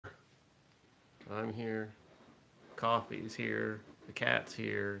I'm here. Coffee's here. The cat's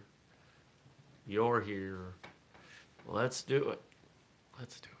here. You're here. Let's do it.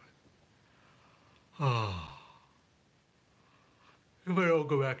 Let's do it. Oh. If I don't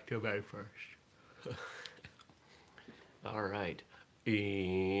go back to bed first. All right.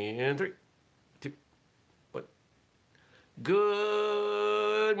 In three, two, one.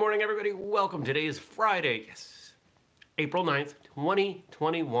 Good morning, everybody. Welcome. Today is Friday. Yes. April 9th,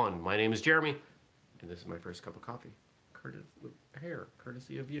 2021. My name is Jeremy, and this is my first cup of coffee.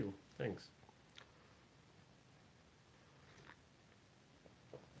 Courtesy of you. Thanks.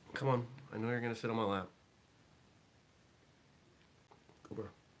 Come on. I know you're going to sit on my lap. Goober.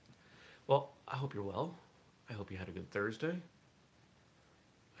 Well, I hope you're well. I hope you had a good Thursday.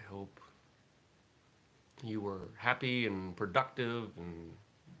 I hope you were happy and productive and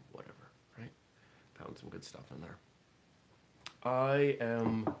whatever, right? Found some good stuff in there. I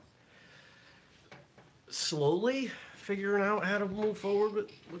am slowly figuring out how to move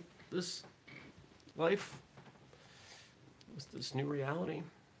forward with this life, with this new reality.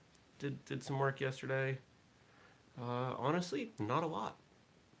 Did some work yesterday. Honestly, not a lot.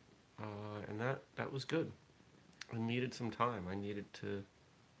 And that was good. I needed some time. I needed to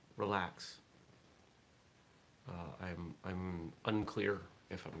relax. I'm unclear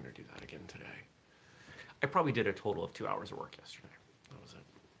if I'm going to do that again today. I probably did a total of 2 hours of work yesterday. That was it.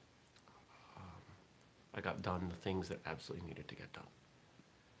 I got done the things that absolutely needed to get done.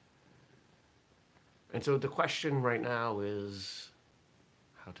 And so the question right now is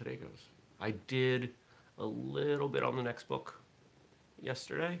how today goes. I did a little bit on the next book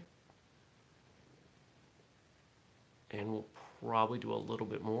yesterday. And we'll probably do a little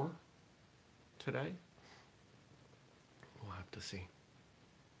bit more today. We'll have to see.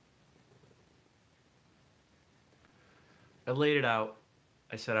 I laid it out.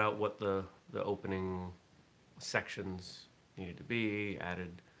 I set out what the opening sections needed to be,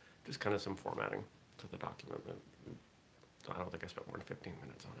 added just kind of some formatting to the document. I don't think I spent more than 15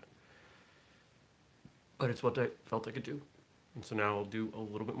 minutes on it. But it's what I felt I could do. And so now I'll do a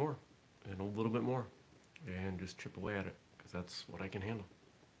little bit more and a little bit more and just chip away at it because that's what I can handle.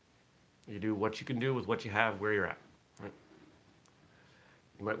 You do what you can do with what you have where you're at. Right?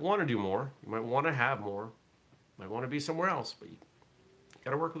 You might want to do more. You might want to have more. You might want to be somewhere else, but you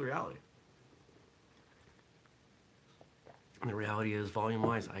got to work with reality. And the reality is,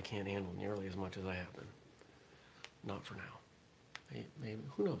 volume-wise, I can't handle nearly as much as I have been. Not for now. Maybe,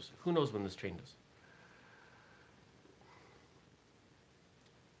 who knows? Who knows when this changes?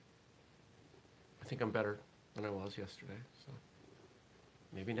 I think I'm better than I was yesterday, so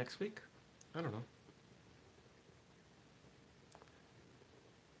maybe next week? I don't know.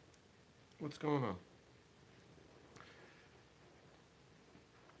 What's going on?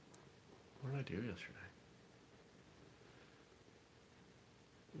 What did I do yesterday?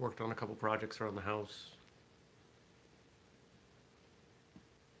 Worked on a couple projects around the house.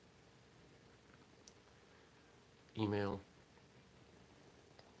 Email.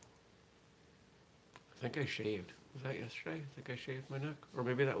 I think I shaved. Was that yesterday? I think I shaved my neck. Or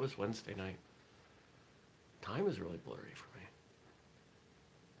maybe that was Wednesday night. Time is really blurry for me.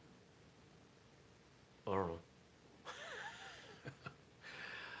 I don't know.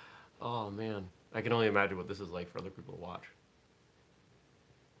 Oh man. I can only imagine what this is like for other people to watch.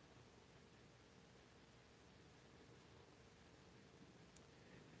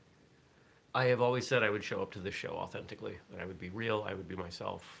 I have always said I would show up to this show authentically, that I would be real, I would be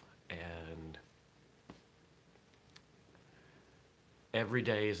myself, and every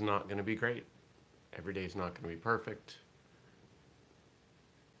day is not going to be great. Every day is not going to be perfect.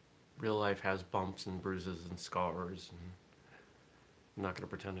 Real life has bumps and bruises and scars, and I'm not going to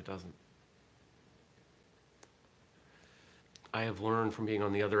pretend it doesn't. I have learned from being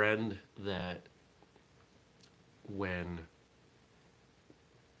on the other end that when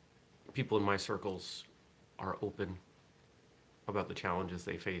people in my circles are open about the challenges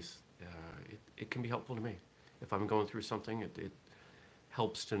they face, it can be helpful to me. If I'm going through something, it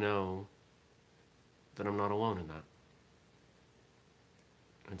helps to know that I'm not alone in that.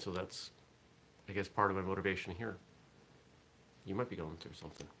 And so that's, I guess, part of my motivation here. You might be going through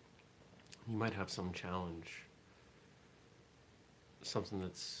something. You might have some challenge, something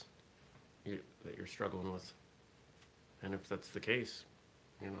that you're struggling with. And if that's the case,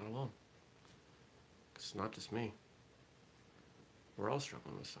 you're not alone. It's not just me. We're all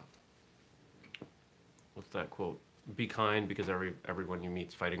struggling with stuff. What's that quote? Be kind because everyone you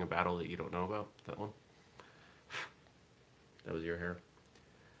meet's fighting a battle that you don't know about. That one? That was your hair.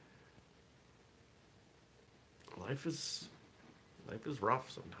 Life is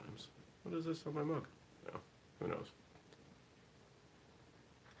rough sometimes. What is this on my mug? No, who knows?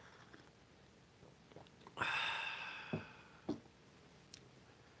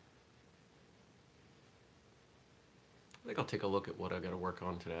 I think I'll take a look at what I got to work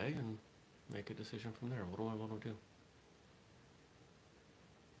on today and make a decision from there. What do I want to do?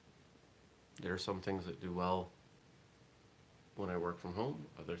 There are some things that do well when I work from home,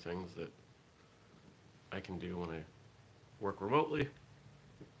 other things that I can do when I work remotely.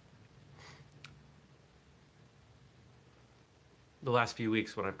 The last few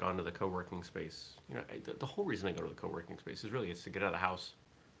weeks when I've gone to the co-working space, the whole reason I go to the co-working space is really to get out of the house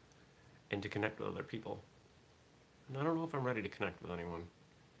and to connect with other people. And I don't know if I'm ready to connect with anyone.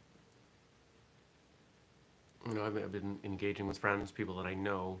 I've been engaging with friends, people that I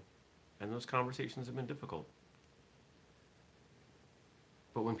know, and those conversations have been difficult.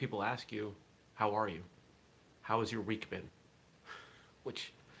 But when people ask you, how are you? How has your week been?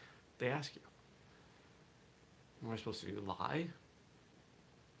 Which they ask you. Am I supposed to lie?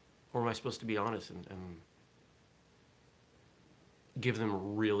 Or am I supposed to be honest and give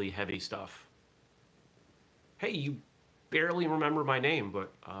them really heavy stuff? Hey, you barely remember my name,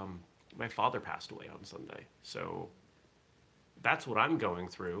 but my father passed away on Sunday. So that's what I'm going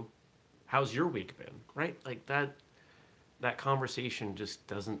through. How's your week been? Right? Like that conversation just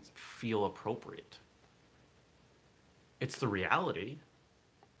doesn't feel appropriate. It's the reality,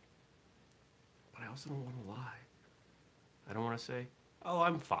 but I also don't want to lie. I don't want to say, oh,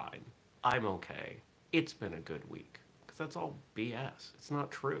 I'm fine. I'm okay. It's been a good week. Because that's all BS. It's not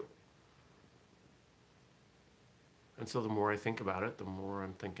true. And so the more I think about it, the more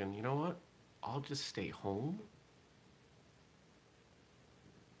I'm thinking, you know what? I'll just stay home.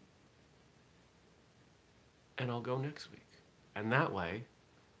 And I'll go next week. And that way,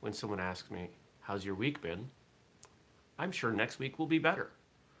 when someone asks me, how's your week been? I'm sure next week will be better.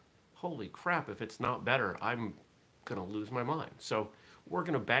 Holy crap, if it's not better, I'm going to lose my mind. So we're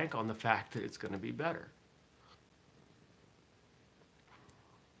going to bank on the fact that it's going to be better.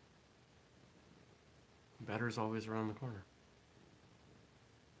 Better is always around the corner.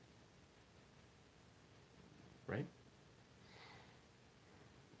 Right?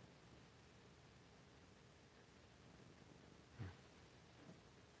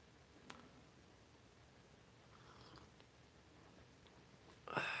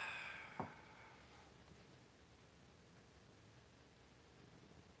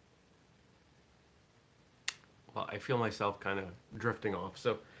 Well, I feel myself kind of drifting off.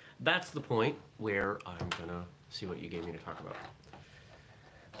 So that's the point where I'm going to see what you gave me to talk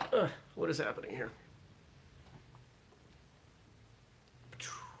about. What is happening here?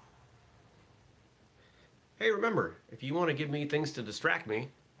 Hey, remember, if you want to give me things to distract me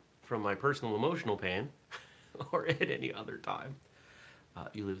from my personal emotional pain or at any other time,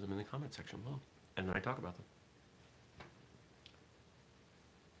 you leave them in the comment section below, and then I talk about them.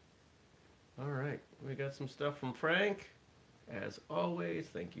 All right, we got some stuff from Frank. As always,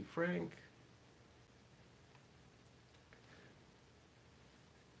 thank you, Frank.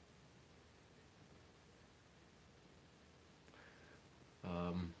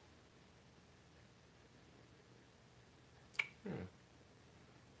 Yeah.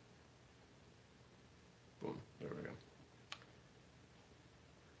 Boom, there we go.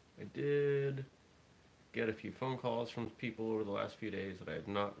 I did get a few phone calls from people over the last few days that I have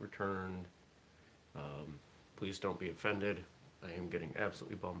not returned. Please don't be offended. I am getting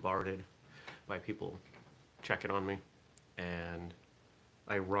absolutely bombarded by people checking on me, and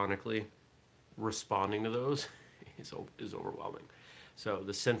ironically, responding to those is overwhelming. So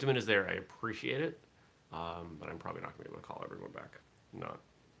the sentiment is there. I appreciate it, but I'm probably not going to be able to call everyone back. Not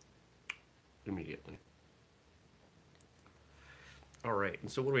immediately. All right,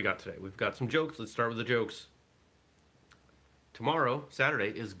 and so what do we got today? We've got some jokes. Let's start with the jokes. Tomorrow,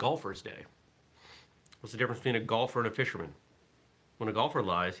 Saturday, is Golfer's Day. What's the difference between a golfer and a fisherman? When a golfer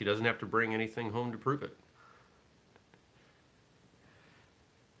lies, he doesn't have to bring anything home to prove it.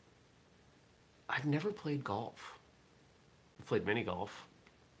 I've never played golf. I've played mini golf.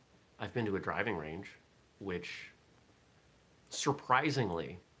 I've been to a driving range, which,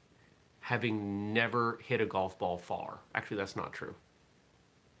 surprisingly, having never hit a golf ball far. Actually, that's not true.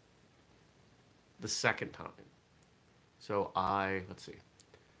 The second time. So let's see.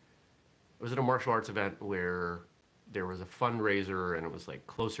 I was at a martial arts event where there was a fundraiser and it was like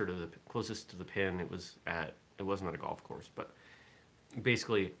closest to the pin. It wasn't at a golf course, but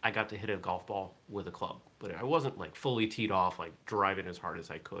basically I got to hit a golf ball with a club, but I wasn't like fully teed off, like driving as hard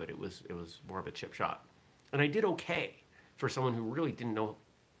as I could. It was more of a chip shot. And I did okay for someone who really didn't know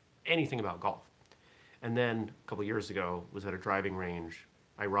anything about golf. And then a couple years ago was at a driving range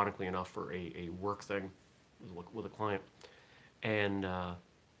ironically enough, for a work thing with a client. And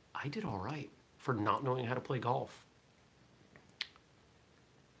I did all right for not knowing how to play golf.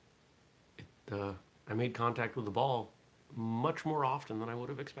 I made contact with the ball much more often than I would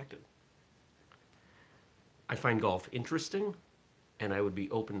have expected. I find golf interesting, and I would be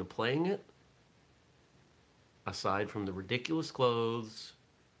open to playing it, aside from the ridiculous clothes,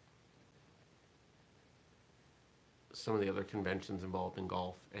 some of the other conventions involved in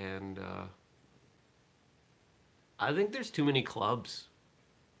golf, and I think there's too many clubs.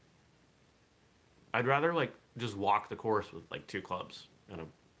 I'd rather like just walk the course with like 2 clubs and a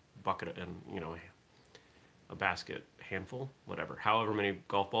bucket and a basket handful, whatever, however many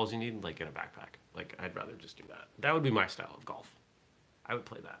golf balls you need, like in a backpack. Like I'd rather just do that. That would be my style of golf. I would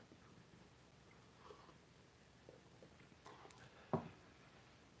play that.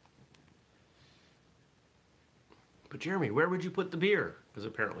 But Jeremy, where would you put the beer? Because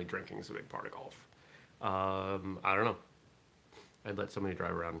apparently drinking is a big part of golf. I don't know. I'd let somebody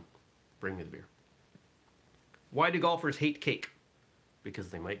drive around, bring me the beer. Why do golfers hate cake? Because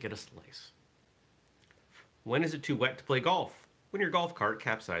they might get a slice. When is it too wet to play golf? When your golf cart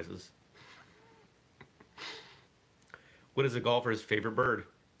capsizes. What is a golfer's favorite bird?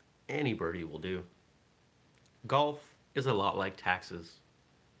 Any birdie will do. Golf is a lot like taxes.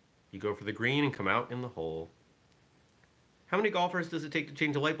 You go for the green and come out in the hole. How many golfers does it take to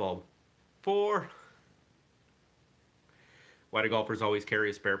change a light bulb? 4. Why do golfers always carry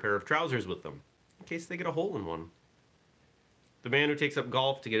a spare pair of trousers with them? In case they get a hole in one. The man who takes up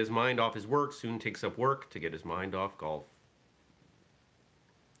golf to get his mind off his work soon takes up work to get his mind off golf.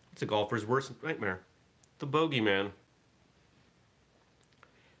 It's a golfer's worst nightmare. The bogeyman.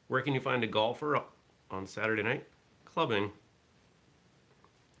 Where can you find a golfer on Saturday night? Clubbing.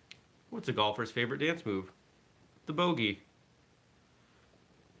 What's a golfer's favorite dance move? The bogey.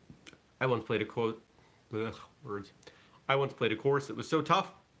 I once played a course that was so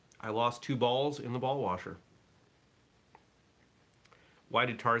tough, I lost 2 balls in the ball washer. Why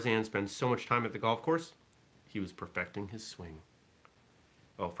did Tarzan spend so much time at the golf course? He was perfecting his swing.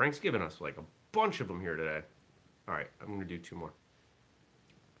 Oh, Frank's given us like a bunch of them here today. All right, I'm going to do 2 more.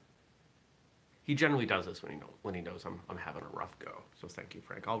 He generally does this when he knows I'm having a rough go. So thank you,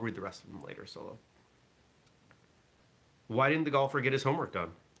 Frank. I'll read the rest of them later solo. Why didn't the golfer get his homework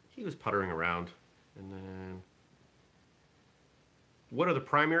done? He was puttering around. And then, what are the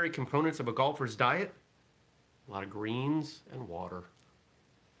primary components of a golfer's diet? A lot of greens and water.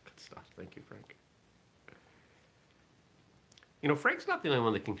 Good stuff. Thank you, Frank. Frank's not the only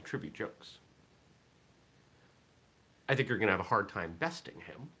one that can contribute jokes. I think you're going to have a hard time besting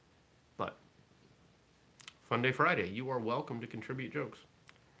him, but Fun Day Friday, you are welcome to contribute jokes.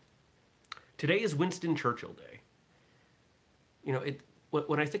 Today is Winston Churchill Day.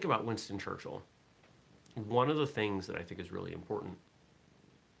 When I think about Winston Churchill, one of the things that I think is really important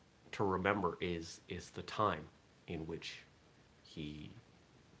to remember is the time in which he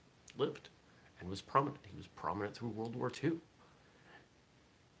lived and was prominent. He was prominent through World War II.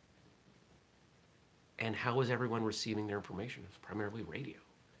 And how was everyone receiving their information? It was primarily radio.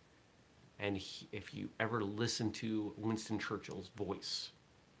 And if you ever listen to Winston Churchill's voice,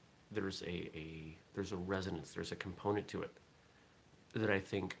 there's a resonance, there's a component to it that I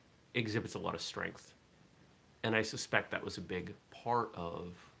think exhibits a lot of strength. And I suspect that was a big part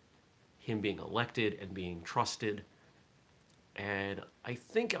of him being elected and being trusted. And I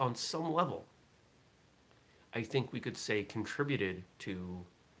think on some level, I think we could say contributed to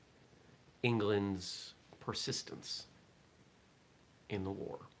England's persistence in the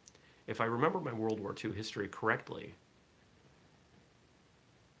war. If I remember my World War II history correctly,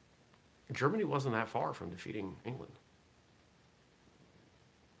 Germany wasn't that far from defeating England.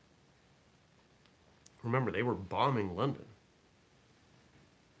 Remember, they were bombing London.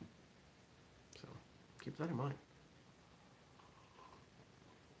 So, keep that in mind.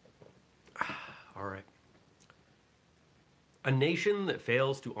 All right. A nation that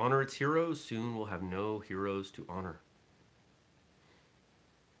fails to honor its heroes soon will have no heroes to honor.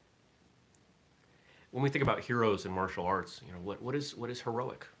 When we think about heroes in martial arts, what is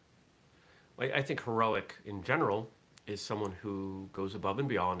heroic? I think heroic in general is someone who goes above and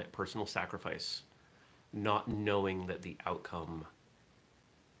beyond at personal sacrifice, not knowing that the outcome,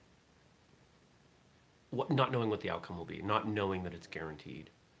 not knowing what the outcome will be, not knowing that it's guaranteed.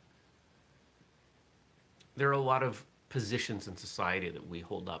 There are a lot of positions in society that we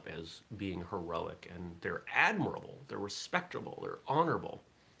hold up as being heroic, and they're admirable, they're respectable, they're honorable,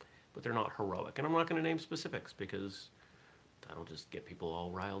 but they're not heroic. And I'm not going to name specifics because that'll just get people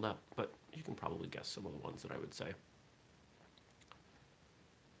all riled up, but you can probably guess some of the ones that I would say.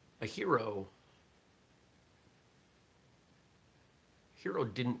 A hero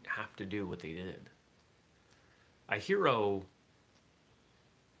didn't have to do what they did. A hero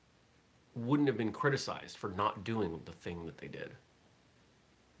wouldn't have been criticized for not doing the thing that they did.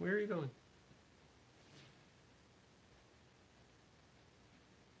 Where are you going?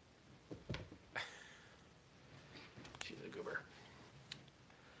 She's a goober.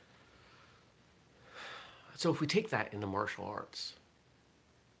 So if we take that into martial arts,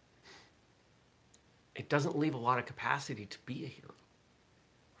 it doesn't leave a lot of capacity to be a hero,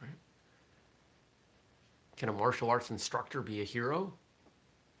 right? Can a martial arts instructor be a hero?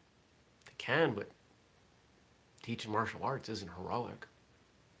 They can, but teaching martial arts isn't heroic.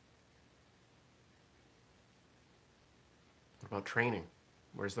 What about training?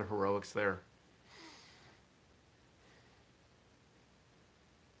 Where's the heroics there?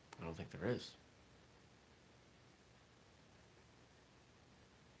 I don't think there is.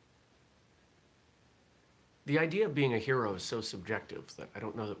 The idea of being a hero is so subjective that I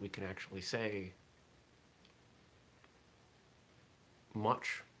don't know that we can actually say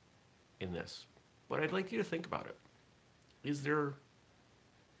much in this. But I'd like you to think about it.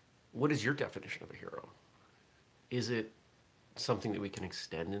 What is your definition of a hero? Is it something that we can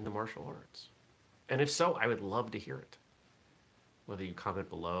extend into martial arts? And if so, I would love to hear it. Whether you comment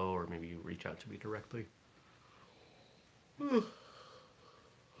below or maybe you reach out to me directly. Maybe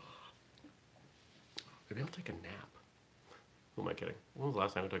I'll take a nap. Who am I kidding? When was the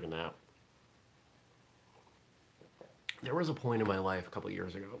last time I took a nap? There was a point in my life a couple of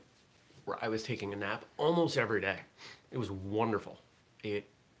years ago where I was taking a nap almost every day. It was wonderful.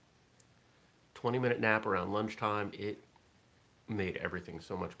 20-minute nap around lunchtime, it made everything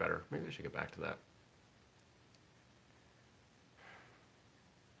so much better. Maybe I should get back to that.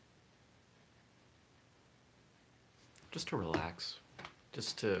 Just to relax,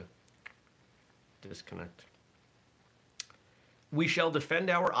 just to disconnect. We shall defend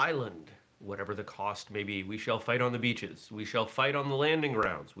our island, whatever the cost may be. We shall fight on the beaches. We shall fight on the landing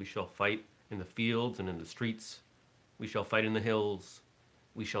grounds. We shall fight in the fields and in the streets. We shall fight in the hills.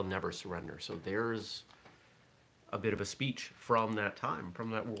 We shall never surrender. So there's a bit of a speech from that time,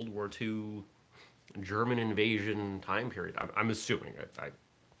 from that World War II German invasion time period. I'm assuming. I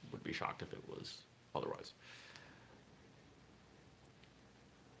would be shocked if it was otherwise.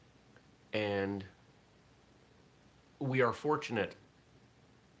 And we are fortunate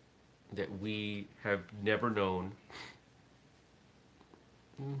that we have never known.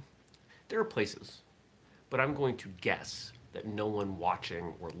 There are places, but I'm going to guess that no one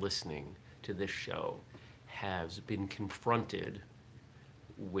watching or listening to this show has been confronted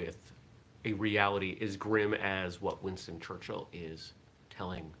with a reality as grim as what Winston Churchill is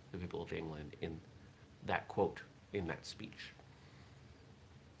telling the people of England in that quote, in that speech.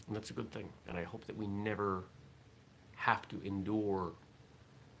 And that's a good thing. And I hope that we never have to endure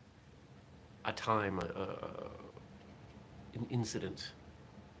a time, an incident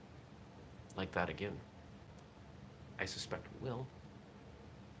like that again. I suspect we will.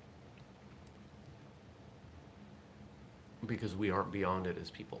 Because we aren't beyond it as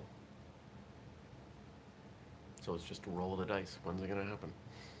people. So it's just a roll of the dice. When's it going to happen?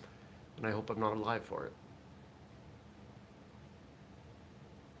 And I hope I'm not alive for it.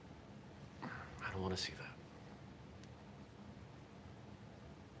 I don't want to see that.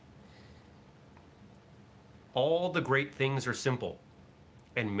 All the great things are simple,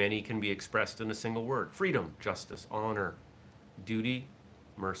 and many can be expressed in a single word. Freedom, justice, honor, duty,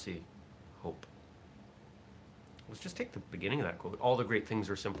 mercy, hope. Let's just take the beginning of that quote. All the great things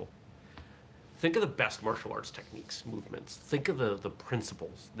are simple. Think of the best martial arts techniques, movements. Think of the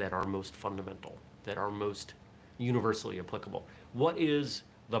principles that are most fundamental, that are most universally applicable. What is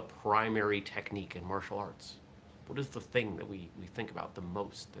the primary technique in martial arts? What is the thing that we think about the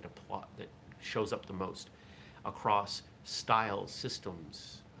most, that shows up the most across styles,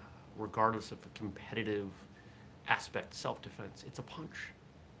 systems, regardless of the competitive aspect, self-defense? It's a punch.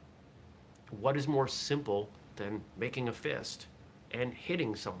 What is more simple than making a fist and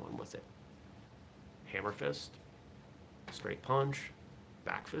hitting someone with it? Hammer fist, straight punch,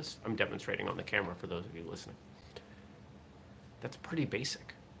 back fist. I'm demonstrating on the camera for those of you listening. That's pretty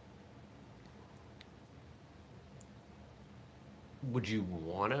basic. Would you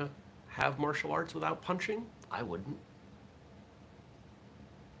want to have martial arts without punching? I wouldn't.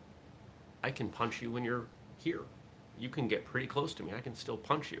 I can punch you when you're here. You can get pretty close to me. I can still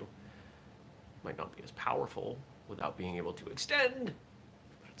punch you. Might not be as powerful without being able to extend,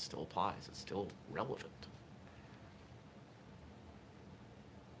 but it still applies. It's still relevant.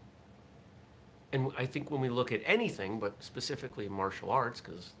 And I think when we look at anything, but specifically martial arts,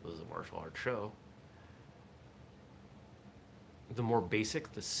 because this is a martial arts show, the more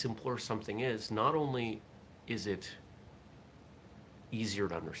basic, the simpler something is, not only is it easier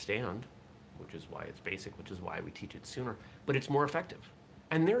to understand, which is why it's basic, which is why we teach it sooner, but it's more effective.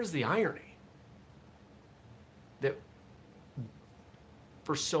 And there's the irony that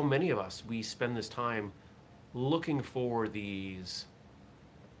for so many of us, we spend this time looking for these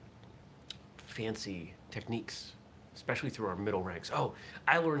fancy techniques, especially through our middle ranks. Oh,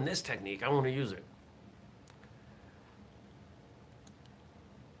 I learned this technique, I want to use it.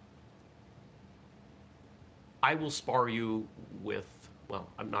 I will spar you with, well,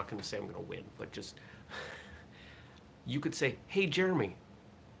 I'm not going to say I'm going to win, but just, you could say, hey, Jeremy,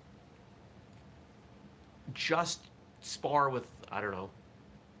 just spar with, I don't know,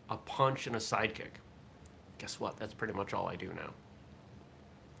 a punch and a side kick. Guess what? That's pretty much all I do now.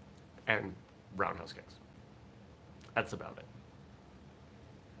 And roundhouse kicks. That's about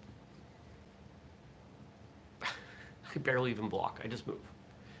it. I barely even block. I just move.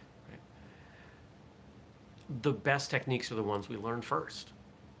 Right? The best techniques are the ones we learn first.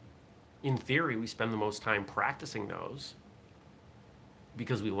 In theory, we spend the most time practicing those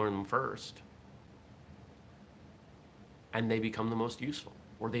because we learn them first. And they become the most useful.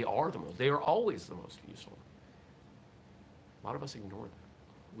 Or they are the most. They are always the most useful. A lot of us ignore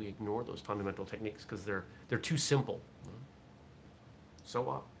that. We ignore those fundamental techniques because they're too simple. So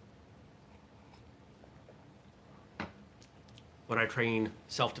what? When I train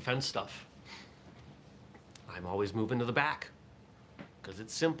self-defense stuff, I'm always moving to the back because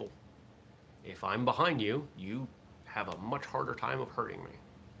it's simple. If I'm behind you, you have a much harder time of hurting me.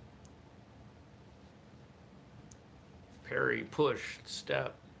 Parry, push,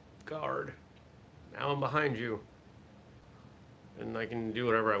 step, guard. Now I'm behind you. And I can do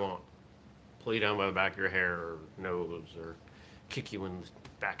whatever I want. Pull you down by the back of your hair or nose or kick you in the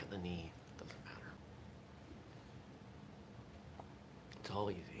back of the knee. Doesn't matter. It's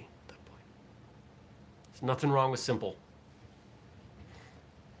all easy at that point. There's nothing wrong with simple.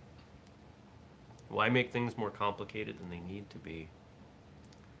 Why make things more complicated than they need to be?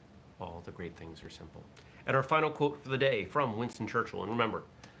 All the great things are simple. And our final quote for the day from Winston Churchill. And remember,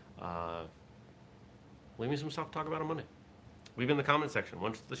 leave me some stuff to talk about on Monday. Leave it in the comment section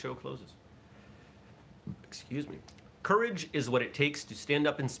once the show closes. Excuse me. Courage is what it takes to stand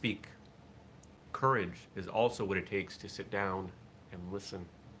up and speak. Courage is also what it takes to sit down and listen.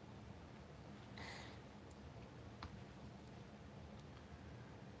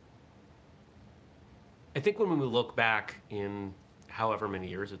 I think when we look back in however many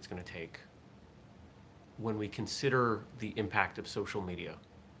years it's going to take, when we consider the impact of social media,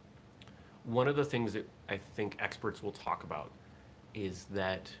 one of the things that I think experts will talk about is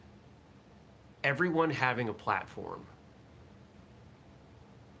that everyone having a platform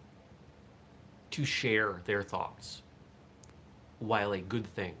to share their thoughts, while a good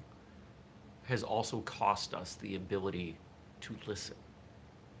thing, has also cost us the ability to listen.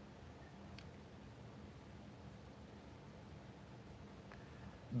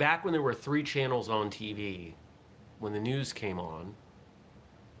 Back when there were 3 channels on TV, when the news came on,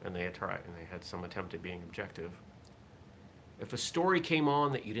 and they had some attempt at being objective, if a story came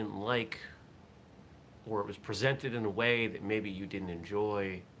on that you didn't like, or it was presented in a way that maybe you didn't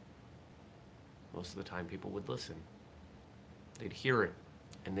enjoy, most of the time people would listen. They'd hear it,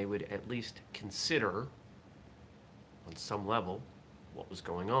 and they would at least consider, on some level, what was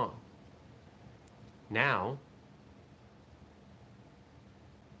going on. Now,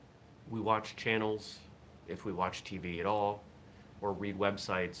 we watch channels, if we watch TV at all, or read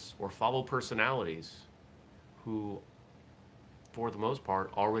websites, or follow personalities who, for the most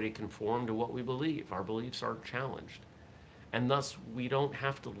part, already conform to what we believe. Our beliefs are challenged. And thus, we don't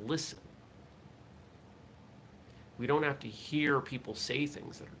have to listen. We don't have to hear people say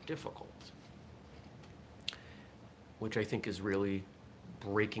things that are difficult, which I think is really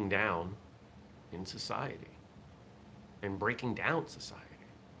breaking down in society and breaking down society.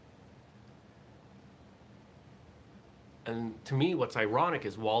 And to me, what's ironic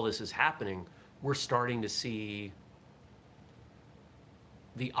is while this is happening, we're starting to see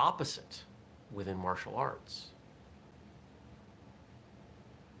the opposite within martial arts.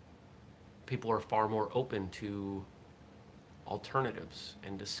 People are far more open to alternatives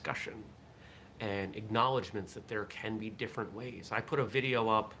and discussion and acknowledgments that there can be different ways. I put a video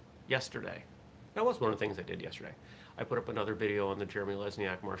up yesterday. That was one of the things I did yesterday. I put up another video on the Jeremy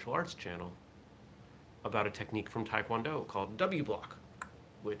Lesniak Martial Arts channel about a technique from Taekwondo called W block,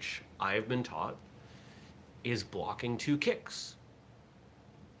 which I have been taught is blocking 2 kicks.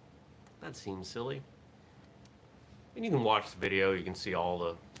 that seems silly. And you can watch the video, you can see all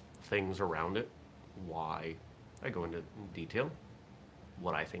the things around it, why. I go into detail,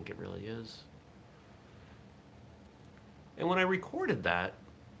 what I think it really is. And when I recorded that,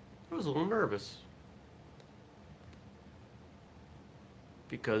 I was a little nervous.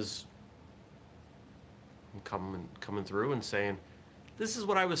 Because I'm coming through and saying, this is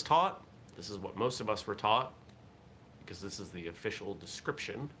what I was taught, this is what most of us were taught, because this is the official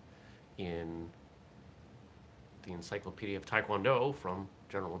description in the Encyclopedia of Taekwondo from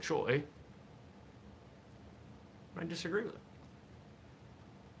General Choi. I disagree with it.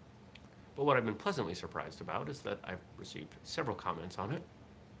 But what I've been pleasantly surprised about is that I've received several comments on it.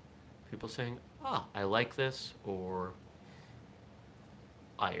 People saying, I like this, or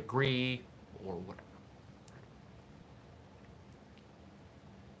I agree, or whatever.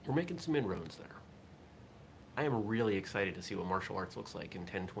 We're making some inroads there. I am really excited to see what martial arts looks like in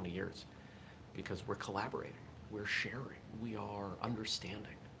 10, 20 years, because we're collaborating, we're sharing, we are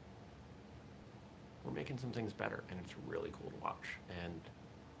understanding. We're making some things better, and it's really cool to watch. And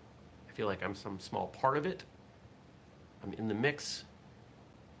I feel like I'm some small part of it. I'm in the mix.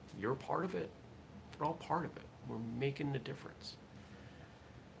 You're part of it. We're all part of it. We're making a difference.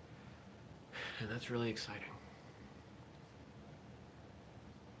 And that's really exciting.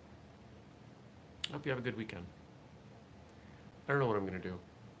 I hope you have a good weekend. I don't know what I'm going to do.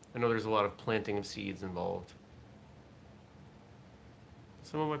 I know there's a lot of planting of seeds involved.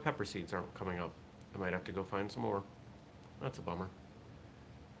 Some of my pepper seeds aren't coming up. I might have to go find some more. That's a bummer.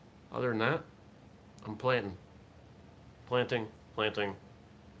 Other than that, I'm planting. Planting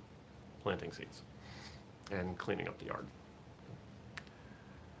seeds. And cleaning up the yard.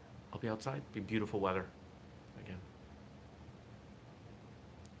 I'll be outside. Be beautiful weather again.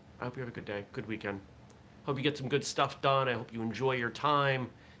 I hope you have a good day, good weekend. Hope you get some good stuff done. I hope you enjoy your time.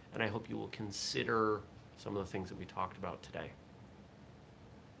 And I hope you will consider some of the things that we talked about today.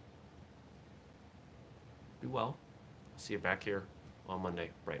 Be well. I'll see you back here on Monday,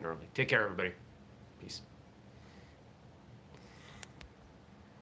 bright and early. Take care, everybody. Peace.